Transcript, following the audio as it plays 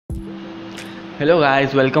Hello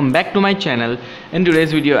guys, welcome back to my channel. In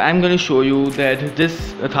today's video I'm going to show you that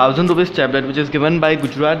this 1000 rupees tablet which is given by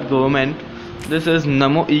Gujarat government, this is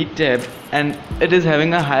Namo E-Tab, and it is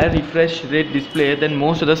having a higher refresh rate display than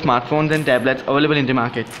most of the smartphones and tablets available in the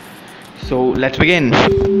market. So let's begin.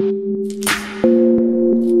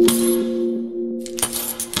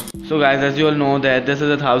 So guys, as you all know that this is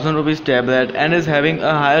a 1000 rupees tablet and is having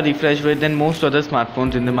a higher refresh rate than most other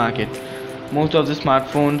smartphones in the market. Most of the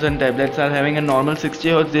smartphones and tablets are having a normal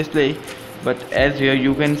 60Hz display, but as here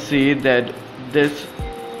you can see that this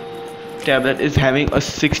tablet is having a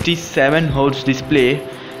 67Hz display,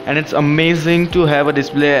 and it's amazing to have a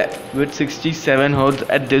display with 67Hz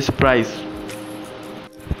at this price.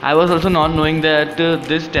 I was also not knowing that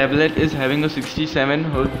this tablet is having a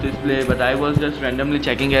 67Hz display, but I was just randomly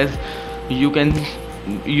checking. As you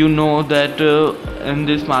know that in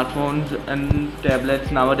the smartphones and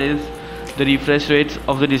tablets nowadays the refresh rates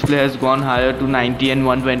of the display has gone higher to 90 and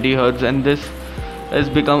 120 Hz, and this has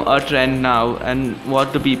become a trend now and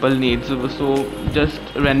what the people need. So just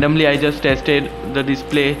randomly I just tested the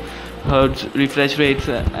display Hertz refresh rates,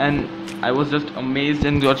 and I was just amazed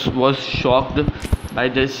and was shocked by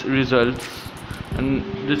this results. And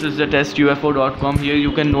this is the testufo.com. Here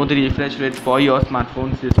you can know the refresh rates for your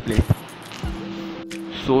smartphone's display,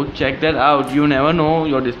 so check that out. You never know,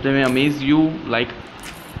 your display may amaze you. Like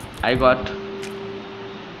I got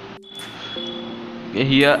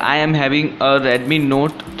here, I am having a Redmi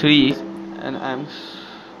Note 3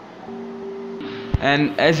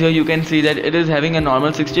 and as here you can see that it is having a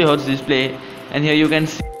normal 60Hz display, and here you can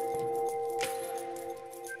see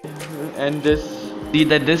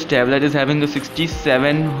that this tablet is having a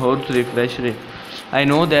 67Hz refresh rate. I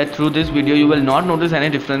know that through this video you will not notice any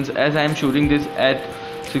difference as I am shooting this at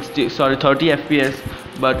 30 FPS,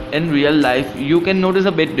 but in real life you can notice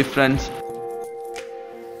a bit difference.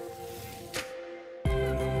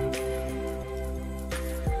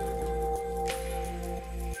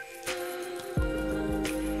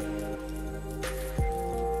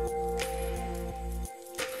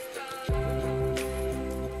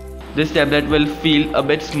 This tablet will feel a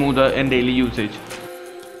bit smoother in daily usage.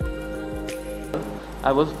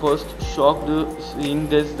 I was first shocked seeing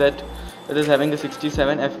this, that it is having a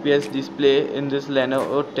 67 FPS display in this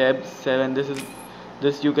Lenovo Tab 7.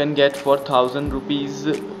 This you can get for 1000 rupees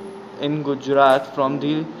in Gujarat from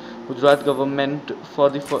the Gujarat government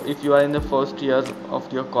if you are in the first year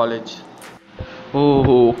of your college.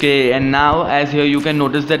 Oh, okay. And now as here you can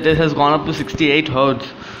notice that this has gone up to 68 Hz.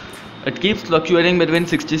 It keeps fluctuating between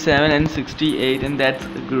 67 and 68, and that's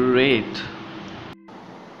great.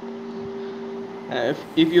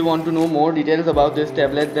 If you want to know more details about this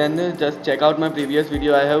tablet, then just check out my previous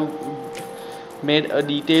video. I have made a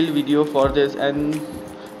detailed video for this, and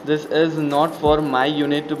this is not for my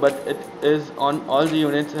unit, but it is on all the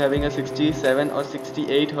units having a 67 or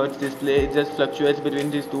 68 Hz display. It just fluctuates between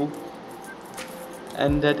these two,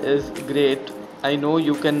 and that is great. I know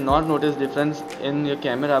you cannot notice difference in your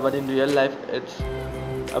camera, but in real life it's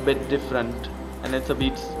a bit different and it's a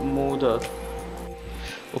bit smoother.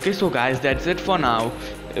 Okay, so guys, that's it for now.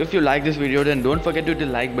 If you like this video, then don't forget to hit the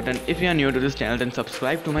like button. If you are new to this channel, then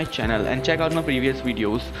subscribe to my channel and check out my previous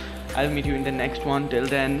videos. I'll meet you in the next one. Till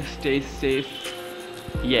then, stay safe.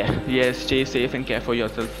 Stay safe and care for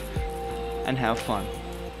yourself and have fun.